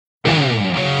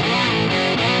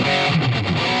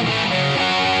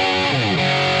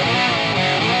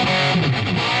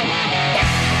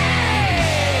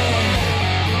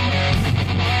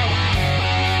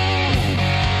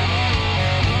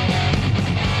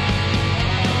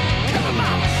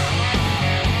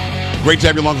Great to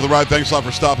have you along for the ride. Thanks a lot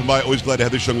for stopping by. Always glad to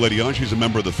have this young lady on. She's a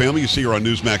member of the family. You see her on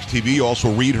Newsmax TV. You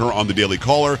also read her on the Daily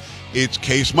Caller. It's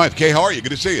Kay Smythe. Kay, how are you?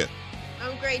 Good to see you.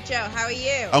 I'm great, Joe. How are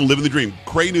you? I'm living the dream.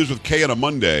 Cray News with Kay on a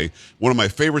Monday. One of my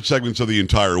favorite segments of the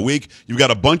entire week. You've got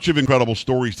a bunch of incredible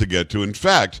stories to get to. In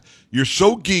fact, you're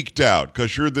so geeked out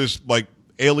because you're this like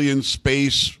alien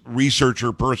space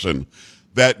researcher person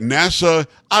that NASA,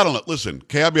 I don't know. Listen,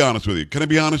 Kay, I'll be honest with you. Can I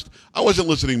be honest? I wasn't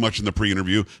listening much in the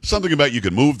pre-interview. Something about you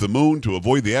can move the moon to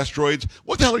avoid the asteroids.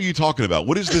 What the hell are you talking about?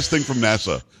 What is this thing from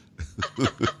NASA?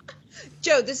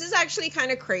 Joe, this is actually kind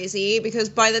of crazy because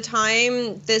by the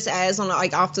time this airs on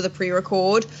like after the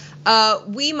pre-record,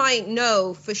 we might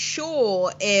know for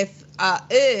sure if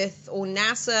Earth or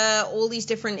NASA, all these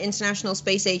different international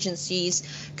space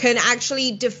agencies can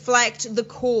actually deflect the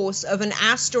course of an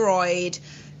asteroid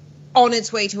on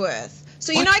its way to Earth.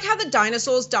 So you know like how the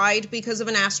dinosaurs died because of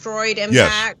an asteroid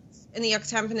impact in the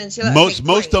Yucatan Peninsula?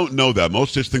 Most don't know that.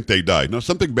 Most just think they died. No,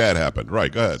 something bad happened. Right,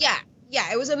 go ahead.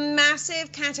 Yeah, it was a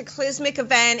massive cataclysmic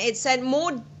event. It sent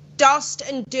more dust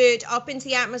and dirt up into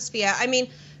the atmosphere. I mean,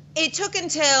 it took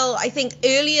until, I think,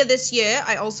 earlier this year,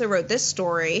 I also wrote this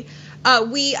story,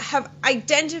 we have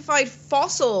identified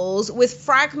fossils with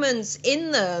fragments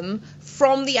in them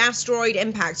from the asteroid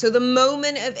impact. So the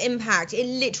moment of impact, it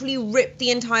literally ripped the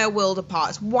entire world apart.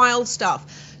 It's wild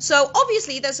stuff. So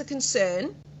obviously there's a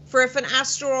concern for if an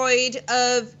asteroid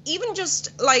of even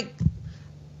just like,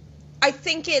 I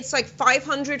think it's like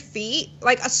 500 feet,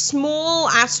 like a small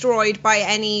asteroid by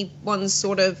anyone's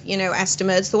sort of,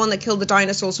 estimates. The one that killed the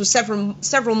dinosaurs was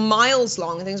several miles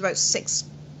long. I think it's about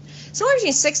somewhere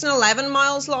between 6 and 11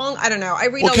 miles long. I don't know. I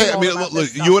read okay, a lot about look,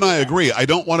 this stuff. You and I agree. I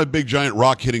don't want a big giant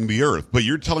rock hitting the Earth, but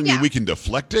you're telling me we can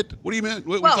deflect it? What do you mean?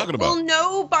 What are we talking about? We'll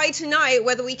know by tonight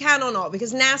whether we can or not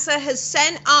because NASA has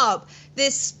sent up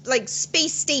this like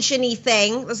space station-y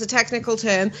thing, that's a technical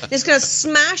term, it's going to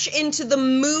smash into the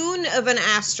moon of an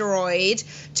asteroid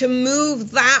to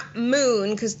move that moon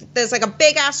because there's like a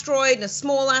big asteroid and a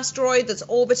small asteroid that's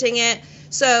orbiting it.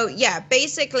 So, yeah,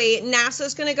 basically,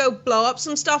 NASA's going to go blow up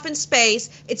some stuff in space.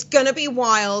 It's going to be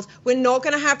wild. We're not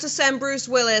going to have to send Bruce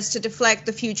Willis to deflect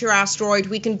the future asteroid.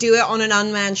 We can do it on an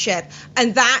unmanned ship.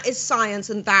 And that is science,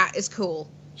 and that is cool.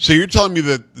 So you're telling me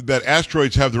that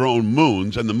asteroids have their own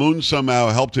moons, and the moons somehow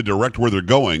help to direct where they're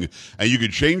going, and you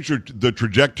could change the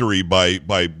trajectory by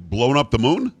blowing up the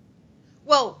moon?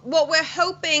 Well, what we're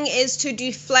hoping is to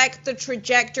deflect the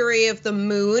trajectory of the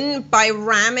moon by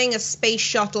ramming a space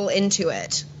shuttle into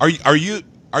it. Are you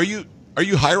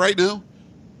high right now?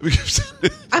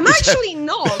 I'm actually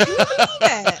not. Can you believe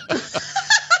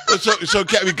it? So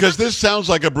because this sounds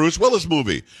like a Bruce Willis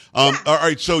movie. All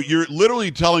right, so you're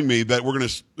literally telling me that we're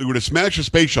gonna smash a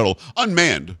space shuttle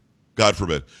unmanned, God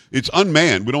forbid. It's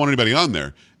unmanned. We don't want anybody on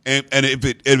there. And if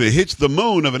it hits the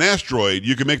moon of an asteroid,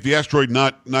 you can make the asteroid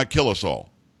not kill us all.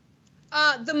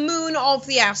 The moon of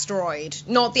the asteroid,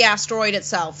 not the asteroid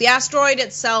itself. The asteroid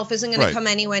itself isn't going to come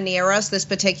anywhere near us, this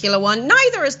particular one.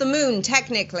 Neither is the moon,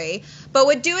 technically. But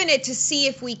we're doing it to see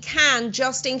if we can,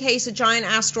 just in case a giant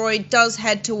asteroid does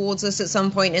head towards us at some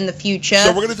point in the future.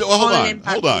 So we're going to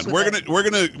hold on. We're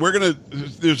going to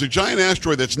there's a giant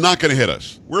asteroid that's not going to hit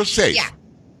us. We're safe. Yeah.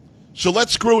 So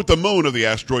let's screw with the moon of the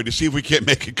asteroid to see if we can't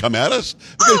make it come at us.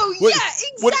 Exactly.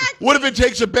 What if it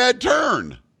takes a bad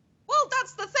turn? Well,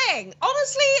 that's the thing.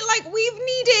 Honestly, like, we've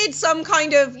needed some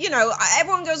kind of,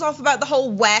 everyone goes off about the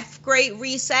whole WEF, Great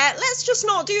Reset. Let's just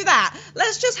not do that.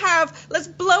 Let's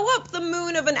blow up the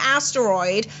moon of an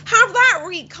asteroid, have that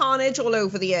wreak carnage all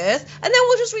over the Earth, and then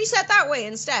we'll just reset that way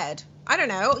instead. I don't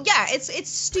know. Yeah, it's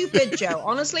stupid, Joe.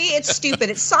 Honestly, it's stupid.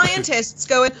 It's scientists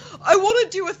going, I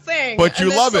want to do a thing. But you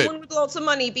love it. Someone with lots of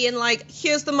money being like,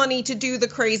 here's the money to do the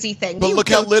crazy thing. But look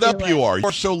how lit up you are.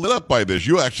 You're so lit up by this.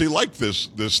 You actually like this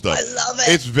stuff. I love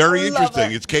it. It's very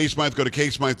interesting. It's Kay Smythe. Go to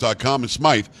kaysmythe.com. And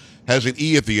Smythe has an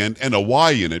E at the end and a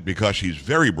Y in it because she's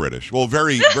very British. Well,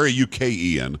 very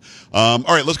UKEN. All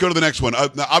right, let's go to the next one.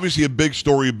 Now, obviously, a big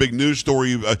story, a big news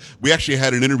story. We actually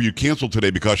had an interview canceled today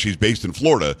because she's based in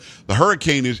Florida. The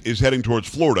hurricane is heading towards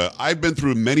Florida. I've been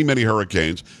through many, many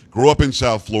hurricanes. Grew up in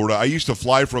South Florida. I used to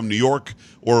fly from New York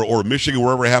or Michigan,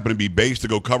 wherever I happened to be based, to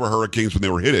go cover hurricanes when they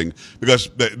were hitting because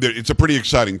it's a pretty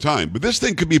exciting time. But this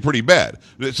thing could be pretty bad.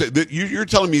 You're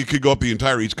telling me it could go up the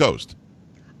entire East Coast.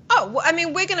 Oh, I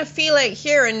mean, we're going to feel it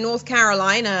here in North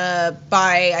Carolina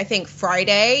by, I think,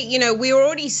 Friday. We were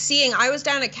already seeing, I was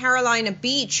down at Carolina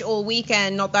Beach all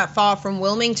weekend, not that far from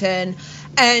Wilmington,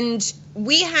 and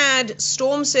we had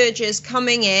storm surges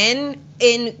coming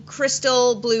in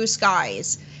crystal blue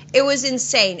skies. It was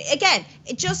insane. Again,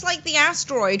 just like the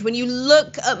asteroid, when you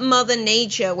look at Mother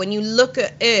Nature, when you look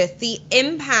at Earth, the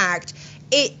impact,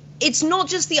 it's not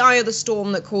just the eye of the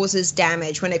storm that causes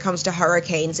damage when it comes to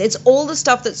hurricanes. It's all the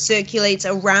stuff that circulates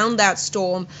around that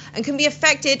storm and can be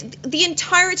affected. The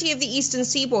entirety of the eastern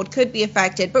seaboard could be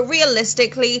affected. But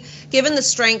realistically, given the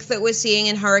strength that we're seeing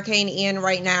in Hurricane Ian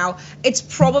right now, it's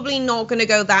probably not going to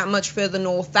go that much further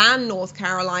north than North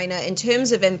Carolina in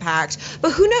terms of impact.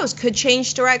 But who knows? Could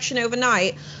change direction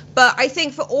overnight. But I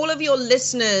think for all of your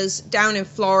listeners down in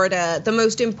Florida, the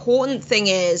most important thing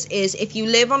is if you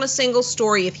live on a single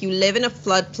story, if you live in a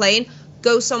floodplain,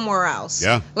 go somewhere else.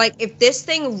 Yeah. Like if this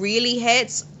thing really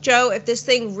hits, Joe, if this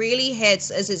thing really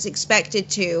hits as it's expected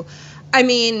to, I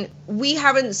mean, we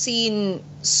haven't seen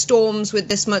storms with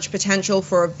this much potential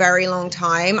for a very long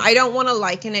time. I don't want to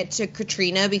liken it to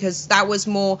Katrina because that was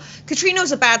more... Katrina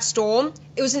was a bad storm.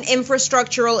 It was an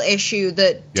infrastructural issue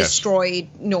that destroyed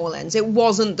New Orleans. It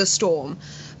wasn't the storm.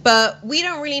 But we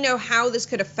don't really know how this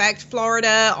could affect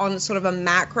Florida on sort of a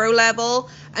macro level.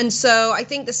 And so I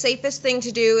think the safest thing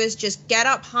to do is just get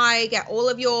up high, get all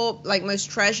of your like most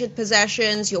treasured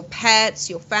possessions, your pets,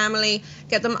 your family,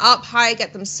 get them up high,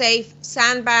 get them safe,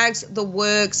 sandbags, the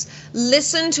works.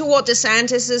 Listen to what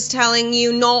DeSantis is telling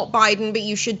you, not Biden, but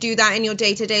you should do that in your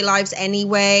day-to-day lives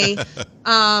anyway.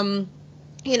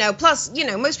 Plus,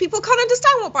 most people can't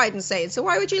understand what Biden's saying, so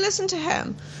why would you listen to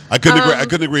him? I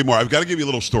couldn't agree more. I've got to give you a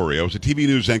little story. I was a TV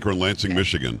news anchor in Lansing,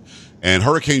 Michigan, and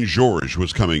Hurricane George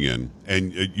was coming in.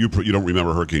 And you don't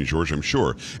remember Hurricane George, I'm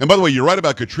sure. And by the way, you're right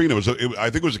about Katrina. I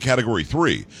think it was a Category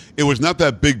 3. It was not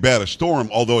that big bad a storm,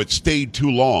 although it stayed too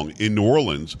long in New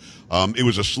Orleans. It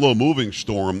was a slow-moving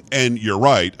storm, and you're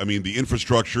right. I mean, the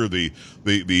infrastructure,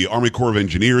 the Army Corps of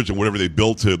Engineers, and whatever they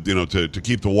built to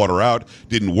keep the water out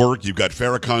didn't work. You've got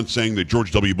Farrakhan saying that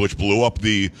George W. Bush blew up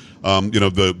the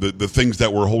things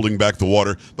that were holding back the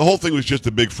water. The whole thing was just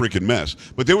a big freaking mess.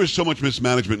 But there was so much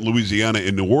mismanagement in Louisiana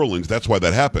and New Orleans. That's why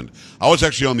that happened. I was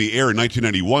actually on the air in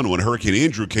 1991 when Hurricane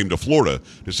Andrew came to Florida,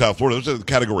 to South Florida. It was a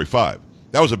Category 5.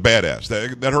 That was a badass.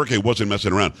 That hurricane wasn't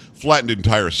messing around. Flattened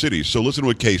entire cities. So listen to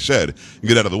what Kay said and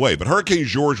get out of the way. But Hurricane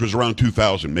George was around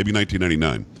 2000, maybe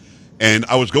 1999. And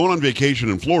I was going on vacation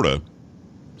in Florida.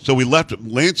 So we left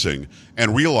Lansing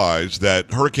and realized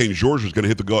that Hurricane George was going to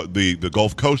hit the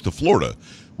Gulf Coast of Florida.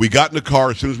 We got in the car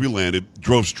as soon as we landed,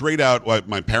 drove straight out.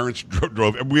 My parents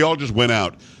drove, and we all just went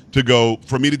out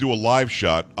for me to do a live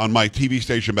shot on my TV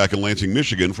station back in Lansing,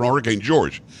 Michigan for Hurricane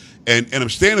George. And I'm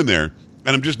standing there,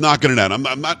 and I'm just knocking it out. I'm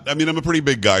a pretty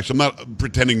big guy, so I'm not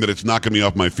pretending that it's knocking me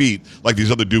off my feet like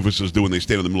these other doofuses do when they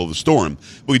stand in the middle of the storm.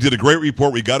 But we did a great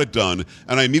report. We got it done.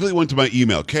 And I immediately went to my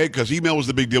email, okay? Because email was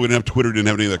the big deal. We didn't have Twitter, didn't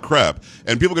have any of that crap.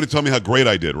 And people are going to tell me how great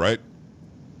I did, right?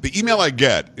 The email I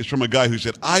get is from a guy who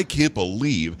said, I can't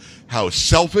believe how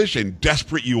selfish and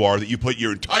desperate you are that you put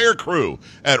your entire crew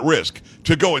at risk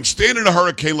to go and stand in a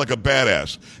hurricane like a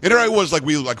badass. And here I was,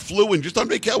 we flew in just on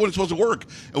vacation when it's supposed to work.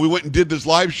 And we went and did this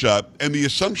live shot. And the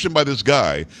assumption by this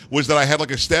guy was that I had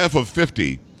a staff of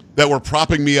 50 that were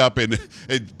propping me up and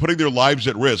putting their lives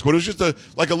at risk. When it was just a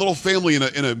little family in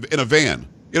a van.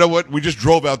 You know what? We just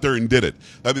drove out there and did it.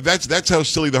 I mean, that's how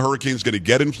silly the hurricane's going to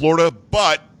get in Florida.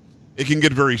 But it can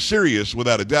get very serious,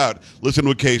 without a doubt. Listen to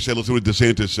what Kay said. Listen to what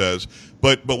DeSantis says.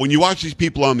 But when you watch these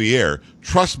people on the air,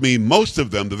 trust me, most of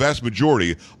them, the vast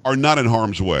majority, are not in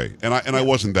harm's way. And I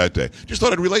wasn't that day. Just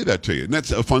thought I'd relay that to you. And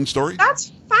that's a fun story.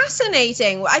 That's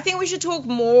fascinating. I think we should talk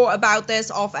more about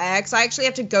this off air, because I actually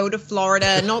have to go to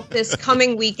Florida, not this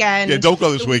coming weekend. Yeah, don't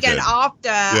go this weekend. After,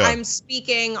 I'm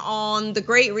speaking on the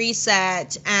Great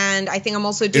Reset, and I think I'm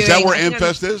also doing... Is that where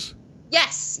AmFest is?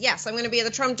 Yes. I'm going to be at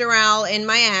the Trump Doral in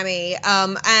Miami.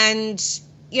 And,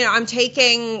 I'm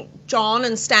taking John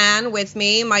and Stan with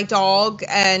me, my dog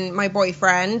and my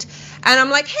boyfriend. And I'm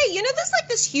like, hey, there's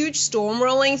this huge storm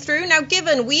rolling through. Now,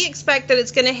 given we expect that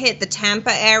it's going to hit the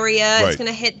Tampa area, right. It's going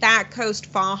to hit that coast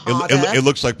far harder. It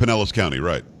looks like Pinellas County,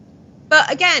 right?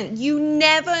 But again, you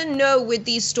never know with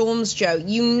these storms, Joe.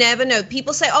 You never know.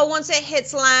 People say, oh, once it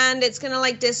hits land, it's going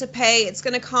to dissipate. It's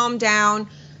going to calm down.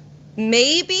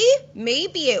 Maybe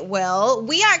it will.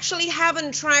 We actually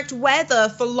haven't tracked weather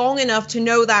for long enough to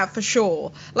know that for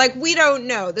sure. We don't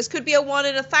know. This could be a 1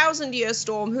 in 1,000 year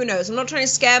storm. Who knows? I'm not trying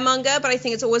to scaremonger, but I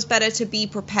think it's always better to be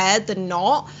prepared than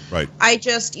not. Right. I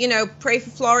just, pray for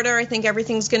Florida. I think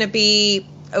everything's going to be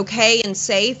okay and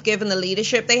safe given the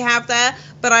leadership they have there.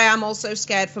 But I am also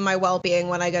scared for my well-being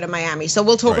when I go to Miami. So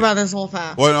we'll talk about this all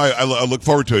fast. Well, I look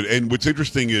forward to it. And what's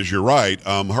interesting is you're right.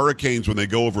 Hurricanes, when they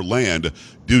go over land,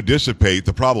 do dissipate.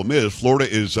 The problem is Florida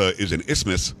is an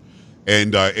isthmus.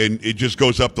 and it just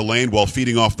goes up the land while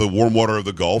feeding off the warm water of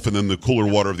the Gulf and then the cooler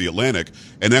water of the Atlantic.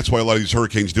 And that's why a lot of these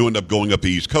hurricanes do end up going up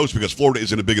the East Coast, because Florida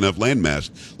isn't a big enough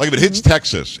landmass. Like if it hits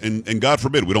Texas, and God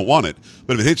forbid, we don't want it,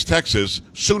 but if it hits Texas,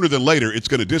 sooner than later, it's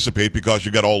going to dissipate because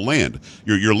you got all land.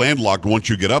 You're landlocked once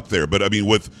you get up there. But I mean,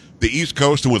 with the East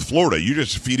Coast and with Florida, you're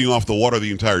just feeding off the water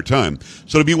the entire time.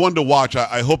 So to be one to watch,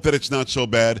 I hope that it's not so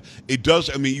bad. It does.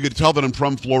 I mean, you could tell that I'm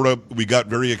from Florida. We got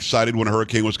very excited when a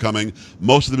hurricane was coming.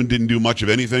 Most of them didn't do much of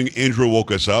anything. Andrew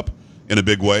woke us up in a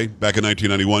big way back in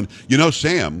 1991. You know,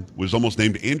 Sam was almost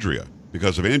named Andrea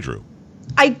because of Andrew.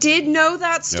 I did know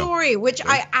that story, which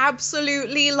I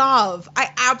absolutely love. I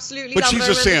absolutely love. But she's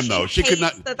a Sam, though. She could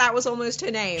not. That was almost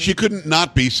her name. She couldn't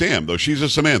not be Sam, though. She's a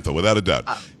Samantha, without a doubt.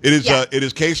 It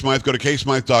is Kay Smythe. Go to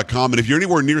kaysmythe.com. And if you're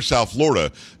anywhere near South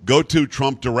Florida, go to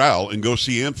Trump Doral and go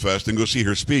see Amfest and go see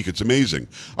her speak. It's amazing.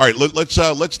 All right,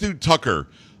 let's do Tucker.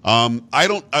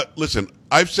 Listen,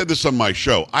 I've said this on my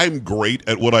show. I'm great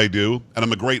at what I do, and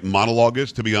I'm a great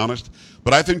monologuist, to be honest.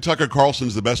 But I think Tucker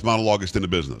Carlson's the best monologuist in the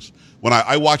business. When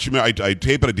I watch him, I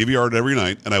tape it, I DVR it every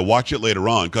night, and I watch it later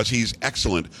on because he's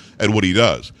excellent at what he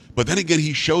does. But then again,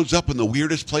 he shows up in the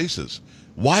weirdest places.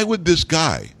 Why would this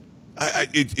guy?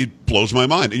 It blows my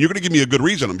mind. And you're going to give me a good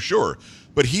reason, I'm sure.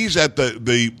 But he's at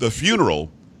the funeral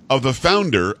of the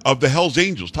founder of the Hells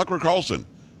Angels, Tucker Carlson.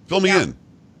 Fill me in.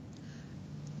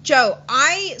 Joe,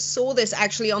 I saw this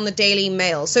actually on the Daily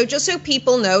Mail. So just so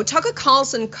people know, Tucker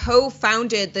Carlson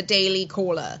co-founded the Daily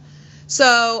Caller.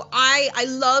 So I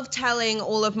love telling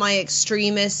all of my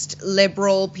extremist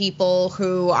liberal people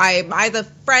who I'm either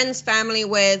friends, family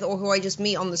with, or who I just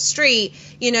meet on the street,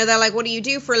 you know, they're like, what do you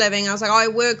do for a living? I was like, I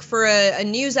work for a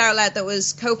news outlet that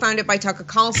was co-founded by Tucker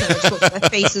Carlson. I just watch their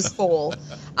faces fall.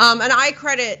 And I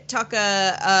credit Tucker,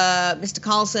 Mr.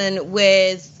 Carlson,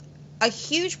 with a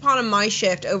huge part of my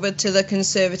shift over to the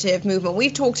conservative movement.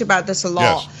 We've talked about this a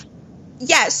lot. Yes.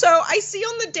 Yeah, so I see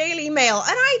on the Daily Mail,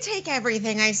 and I take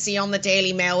everything I see on the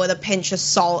Daily Mail with a pinch of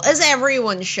salt, as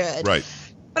everyone should. Right.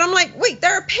 But I'm like, wait,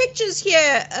 there are pictures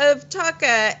here of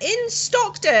Tucker in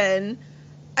Stockton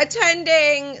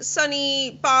attending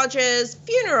Sonny Barger's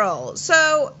funeral.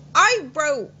 So I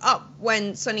wrote up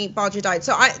when Sonny Barger died.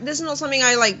 So this is not something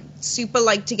I super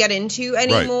like to get into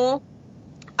anymore.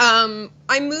 Right.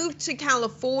 I moved to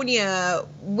California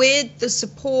with the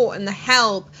support and the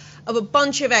help of a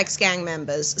bunch of ex-gang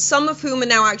members, some of whom are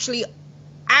now actually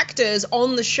actors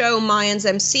on the show Mayans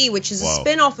MC, which is a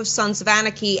spin-off of Sons of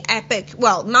Anarchy. Epic.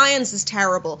 Well, Mayans is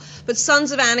terrible, but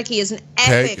Sons of Anarchy is an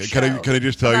epic show. Can I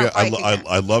just tell you,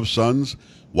 I love Sons.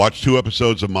 Watch 2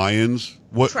 episodes of Mayans.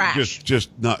 What? Trash.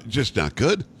 Just not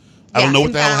good. I don't know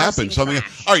what the hell happened.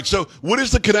 All right, so what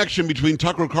is the connection between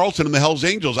Tucker Carlson and the Hells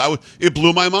Angels? It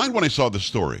blew my mind when I saw this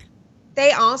story.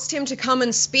 They asked him to come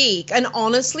and speak, and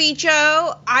honestly,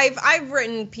 Joe, I've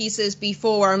written pieces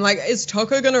before where I'm like, is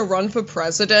Tucker going to run for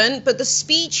president? But the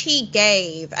speech he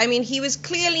gave, I mean, he was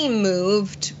clearly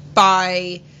moved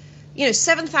by,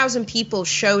 7,000 people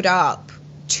showed up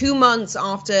 2 months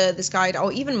after this guy,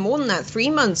 or even more than that,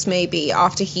 3 months maybe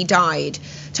after he died,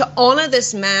 to honor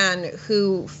this man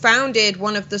who founded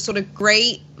one of the sort of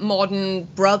great modern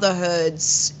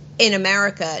brotherhoods in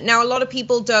America. Now, a lot of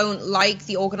people don't like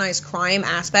the organized crime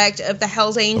aspect of the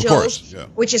Hells Angels, of course, yeah,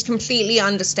 which is completely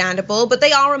understandable, but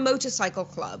they are a motorcycle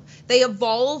club. They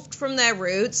evolved from their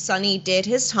roots. Sonny did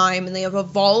his time, and they have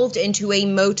evolved into a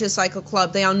motorcycle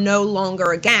club. They are no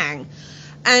longer a gang.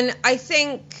 And I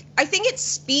think it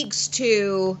speaks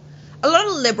to a lot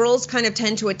of liberals kind of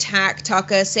tend to attack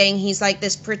Tucker, saying he's like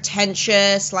this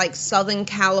pretentious, like Southern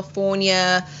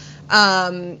California,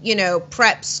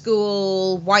 prep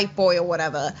school, white boy or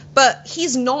whatever. But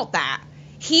he's not that.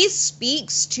 He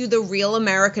speaks to the real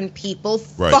American people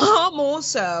far more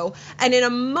so and in a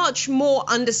much more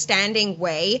understanding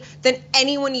way than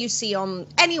anyone you see on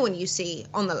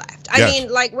the left. I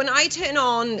mean, like when I turn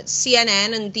on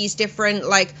CNN and these different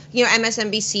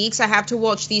MSNBC, because I have to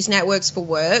watch these networks for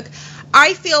work,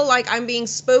 I feel like I'm being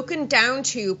spoken down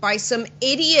to by some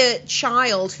idiot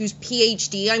child whose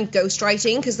PhD I'm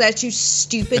ghostwriting because they're too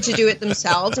stupid to do it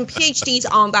themselves. And PhDs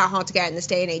aren't that hard to get in this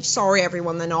day and age. Sorry,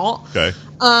 everyone, they're not. Okay.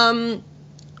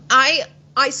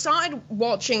 I started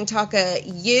watching Tucker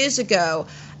years ago,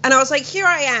 and I was like, here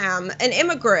I am, an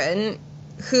immigrant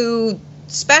who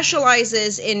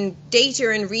specializes in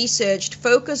data and research to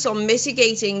focus on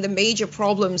mitigating the major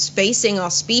problems facing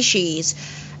our species.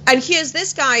 And here's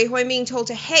this guy who I'm being told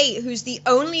to hate, who's the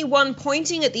only one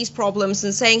pointing at these problems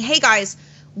and saying, hey, guys,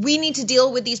 we need to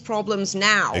deal with these problems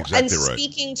now. Exactly and right.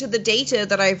 Speaking to the data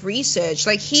that I've researched,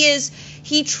 like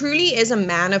he truly is a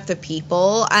man of the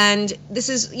people. And this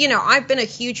is, I've been a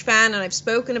huge fan, and I've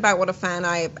spoken about what a fan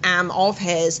I am of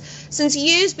his since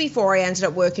years before I ended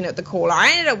up working at The Caller.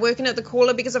 I ended up working at The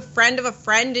Caller because a friend of a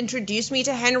friend introduced me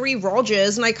to Henry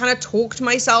Rogers, and I kind of talked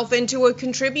myself into a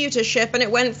contributorship, and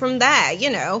it went from there.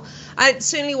 It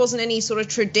certainly wasn't any sort of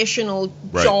traditional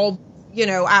job,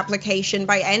 application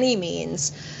by any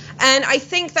means. And I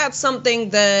think that's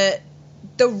something that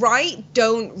the right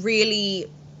don't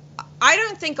really, I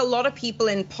don't think a lot of people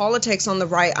in politics on the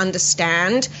right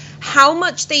understand how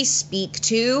much they speak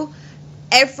to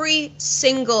every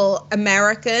single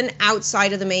American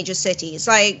outside of the major cities.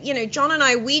 Like, John and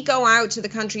I, we go out to the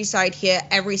countryside here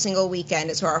every single weekend.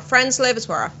 It's where our friends live. It's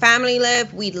where our family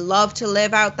live. We'd love to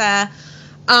live out there.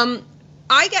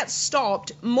 I get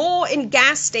stopped more in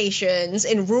gas stations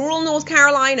in rural North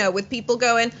Carolina with people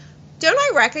going, don't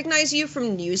I recognize you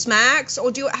from Newsmax,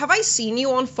 or have I seen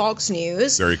you on Fox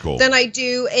News? Very cool. Than I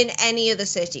do in any of the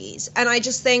cities. And I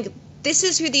just think this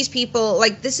is who these people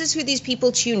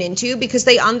tune into, because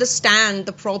they understand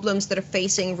the problems that are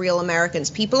facing real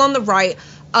Americans. People on the right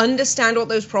understand what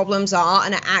those problems are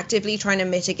and are actively trying to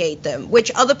mitigate them, which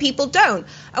other people don't.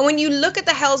 And when you look at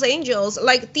the Hells Angels,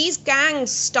 like, these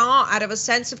gangs start out of a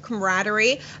sense of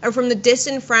camaraderie and from the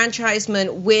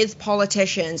disenfranchisement with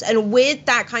politicians and with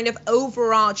that kind of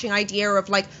overarching idea of,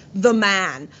 like, the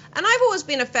man. And I've always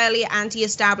been a fairly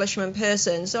anti-establishment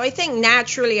person, so I think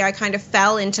naturally I kind of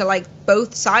fell into, like,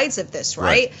 both sides of this,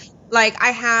 right? Like, I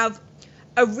have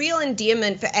a real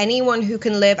endearment for anyone who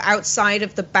can live outside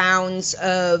of the bounds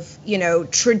of,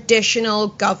 traditional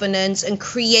governance and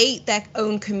create their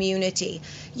own community.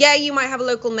 Yeah, you might have a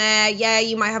local mayor. Yeah,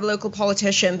 you might have a local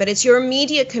politician, but it's your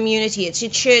immediate community. It's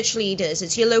your church leaders.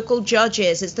 It's your local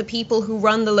judges. It's the people who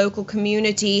run the local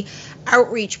community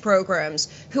outreach programs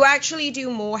who actually do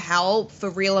more help for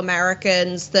real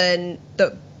Americans than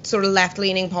the sort of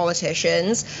left-leaning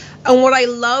politicians. And what I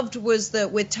loved was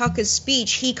that with Tucker's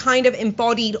speech, he kind of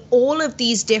embodied all of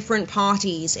these different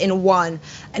parties in one.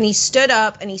 And he stood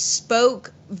up and he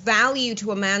spoke value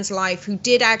to a man's life who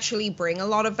did actually bring a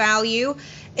lot of value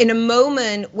in a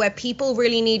moment where people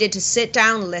really needed to sit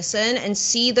down, listen, and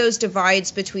see those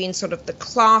divides between sort of the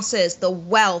classes, the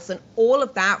wealth, and all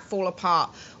of that fall apart.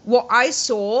 What I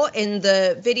saw in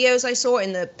the videos I saw,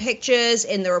 in the pictures,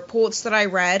 in the reports that I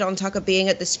read on Tucker being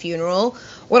at this funeral,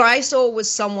 what I saw was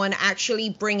someone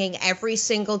actually bringing every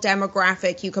single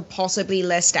demographic you could possibly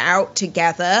list out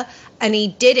together. And he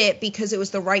did it because it was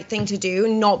the right thing to do,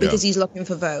 not because he's looking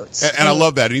for votes. And I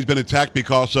love that. And he's been attacked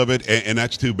because of it, and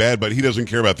that's too bad, but he doesn't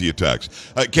care about the attacks.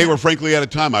 Kay, we're frankly out of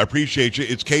time. I appreciate you.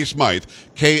 It's Kay Smythe,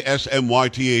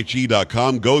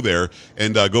 KSMYTHE.com. Go there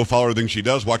and go follow everything she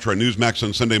does. Watch her on Newsmax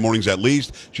on Sunday mornings at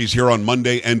least. She's here on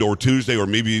Monday and or Tuesday, or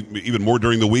maybe even more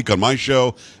during the week on my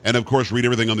show. And, of course, read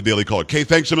everything on the Daily Caller. Kay,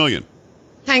 thanks a million.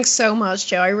 Thanks so much,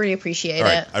 Joe. I really appreciate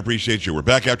it. I appreciate you. We're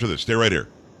back after this. Stay right here.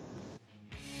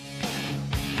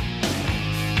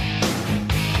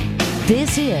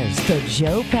 This is the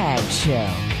Joe Pags Show.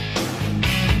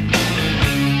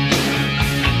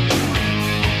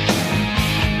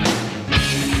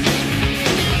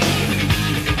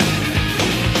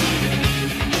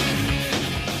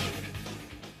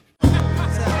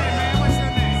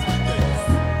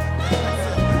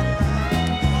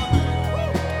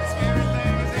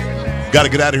 Got to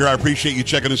get out of here. I appreciate you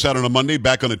checking us out on a Monday,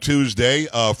 back on a Tuesday.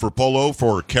 For Polo,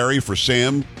 for Carrie, for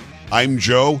Sam, I'm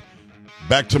Joe.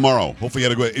 Back tomorrow. Hopefully you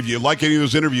had a good. If you like any of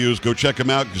those interviews, go check them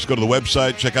out. Just go to the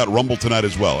website. Check out Rumble tonight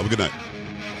as well. Have a good night.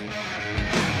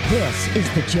 This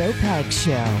is the Joe Pags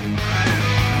Show.